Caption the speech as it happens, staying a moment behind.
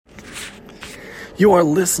You are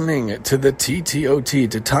listening to the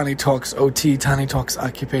TTOT, to Tani Talks OT, Tani Talks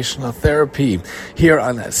Occupational Therapy, here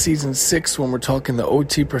on Season 6, when we're talking the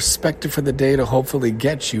OT perspective for the day to hopefully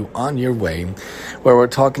get you on your way, where we're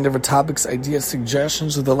talking different topics, ideas,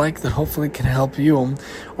 suggestions, or the like that hopefully can help you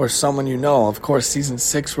or someone you know. Of course, Season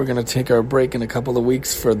 6, we're going to take our break in a couple of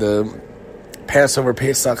weeks for the Passover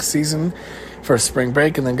Pesach season, for spring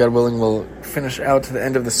break, and then God willing we'll finish out to the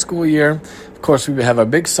end of the school year. Of course, we have a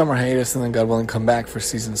big summer hiatus, and then God willing come back for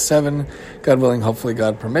season 7. God willing, hopefully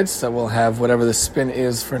God permits, that we'll have whatever the spin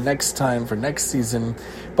is for next time, for next season.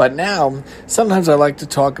 But now, sometimes I like to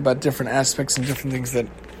talk about different aspects and different things that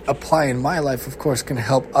apply in my life, of course, can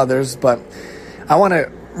help others. But I want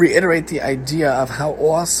to reiterate the idea of how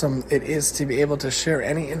awesome it is to be able to share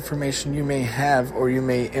any information you may have or you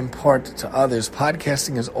may impart to others.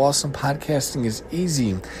 Podcasting is awesome. Podcasting is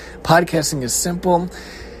easy. Podcasting is simple.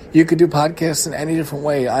 You could do podcasts in any different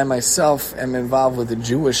way. I myself am involved with the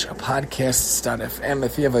Jewish Podcasts.fm.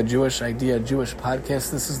 If you have a Jewish idea, a Jewish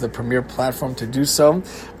podcast, this is the premier platform to do so.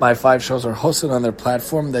 My 5 shows are hosted on their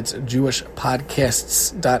platform. That's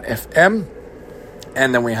jewishpodcasts.fm.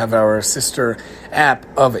 And then we have our sister app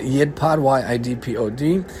of YidPod,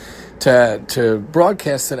 YIDPOD, to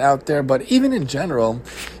broadcast it out there. But even in general,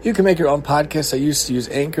 you can make your own podcast. I used to use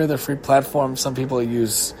Anchor, the free platform. Some people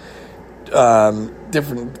use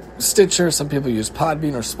different Stitcher. Some people use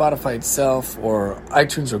Podbean or Spotify itself or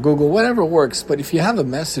iTunes or Google, whatever works. But if you have a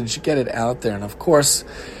message, get it out there. And of course,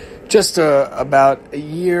 just about a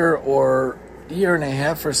year and a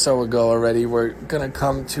half or so ago already, we're going to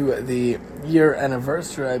come to the year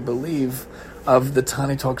anniversary, I believe, of the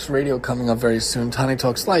Tani Talks Radio coming up very soon. Tani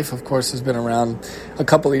Talks Life, of course, has been around a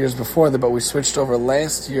couple of years before that, but we switched over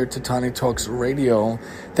last year to Tani Talks Radio,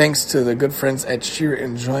 thanks to the good friends at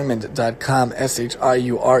SheerEnjoyment.com,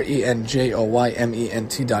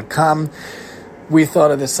 SHIURENJOYMENT.com. We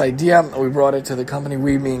thought of this idea, we brought it to the company,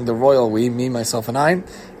 we meaning the royal we, me, myself, and I,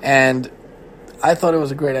 and I thought it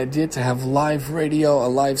was a great idea to have live radio, a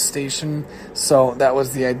live station. So that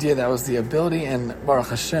was the idea, that was the ability, and Baruch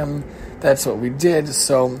Hashem, that's what we did.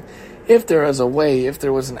 So if there is a way, if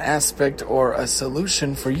there was an aspect or a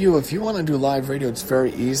solution for you, if you want to do live radio, it's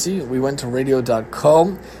very easy. We went to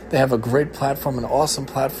radio.co. They have a great platform, an awesome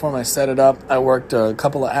platform. I set it up. I worked a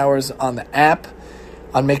couple of hours on the app,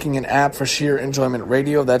 on making an app for Sheer Enjoyment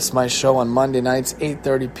Radio. That's my show on Monday nights,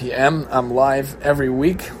 8:30 p.m. I'm live every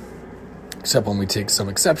week, except when we take some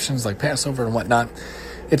exceptions like Passover and whatnot.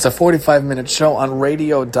 It's a 45-minute show on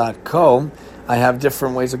radio.co. I have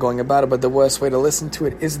different ways of going about it, but the best way to listen to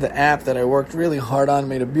it is the app that I worked really hard on,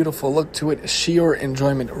 made a beautiful look to it, Sheer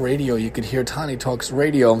Enjoyment Radio. You could hear Tani Talks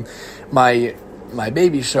Radio, my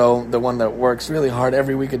baby show, the one that works really hard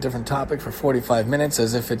every week, a different topic for 45 minutes,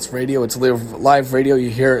 as if it's radio. It's live radio.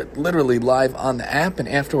 You hear it literally live on the app, and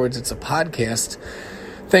afterwards it's a podcast.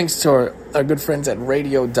 Thanks to our good friends at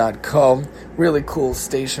radio.co. Really cool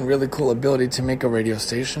station, really cool ability to make a radio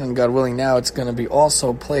station. And God willing, now it's going to be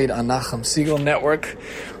also played on Nachum Siegel Network,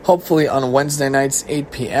 hopefully on Wednesday nights,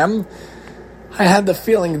 8 p.m. I had the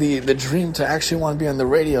feeling, the dream to actually want to be on the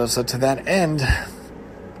radio. So to that end,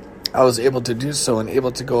 I was able to do so and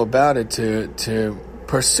able to go about it to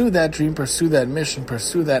pursue that dream, pursue that mission,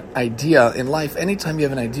 pursue that idea in life. Anytime you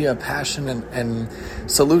have an idea, a passion, and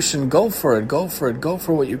solution, go for it. Go for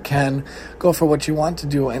what you can. Go for what you want to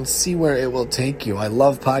do and see where it will take you. I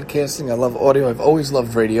love podcasting. I love audio. I've always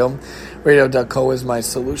loved radio. Radio.co is my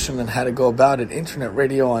solution and how to go about it. Internet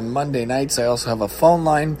radio on Monday nights. I also have a phone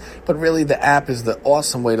line, but really the app is the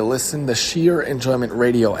awesome way to listen. The Sheer Enjoyment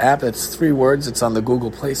Radio app. It's 3 words. It's on the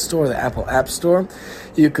Google Play Store, the Apple App Store.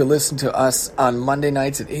 You can listen to us on Monday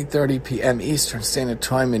nights at 8:30 p.m. Eastern Standard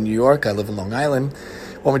Time in New York. I live in Long Island.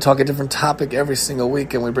 When we talk a different topic every single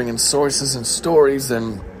week and we bring in sources and stories,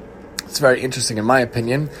 and it's very interesting in my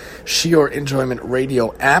opinion. Sheer Enjoyment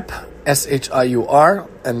Radio app, SHIUR,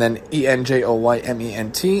 and then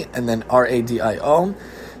ENJOYMENT, and then RADIO.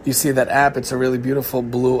 You see that app, it's a really beautiful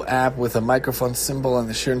blue app with a microphone symbol on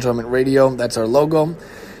the Sheer Enjoyment Radio. That's our logo.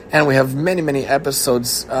 And we have many, many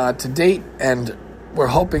episodes to date, and we're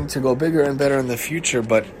hoping to go bigger and better in the future,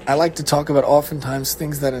 but I like to talk about oftentimes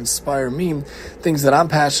things that inspire me, things that I'm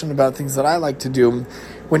passionate about, things that I like to do.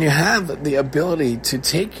 When you have the ability to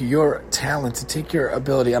take your talent, to take your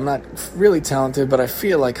ability, I'm not really talented, but I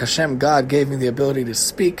feel like Hashem, God, gave me the ability to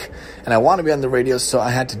speak, and I want to be on the radio, so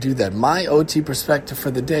I had to do that. My OT perspective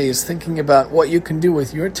for the day is thinking about what you can do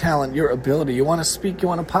with your talent, your ability. You want to speak, you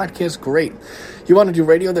want to podcast, great. You want to do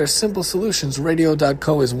radio, there's simple solutions.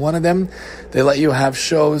 Radio.co is one of them. They let you have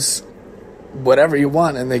shows, whatever you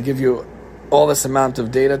want, and they give you all this amount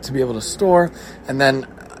of data to be able to store, and then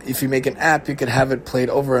if you make an app, you could have it played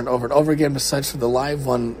over and over and over again. Besides for the live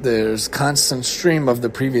one, there's constant stream of the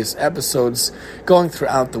previous episodes going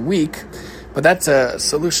throughout the week. But that's a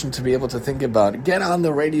solution to be able to think about. Get on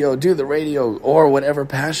the radio, do the radio, or whatever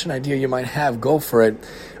passion idea you might have, go for it,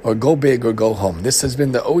 or go big or go home. This has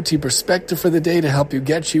been the OT Perspective for the day to help you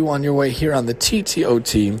get you on your way here on the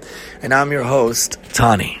TTOT, and I'm your host,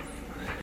 Tani.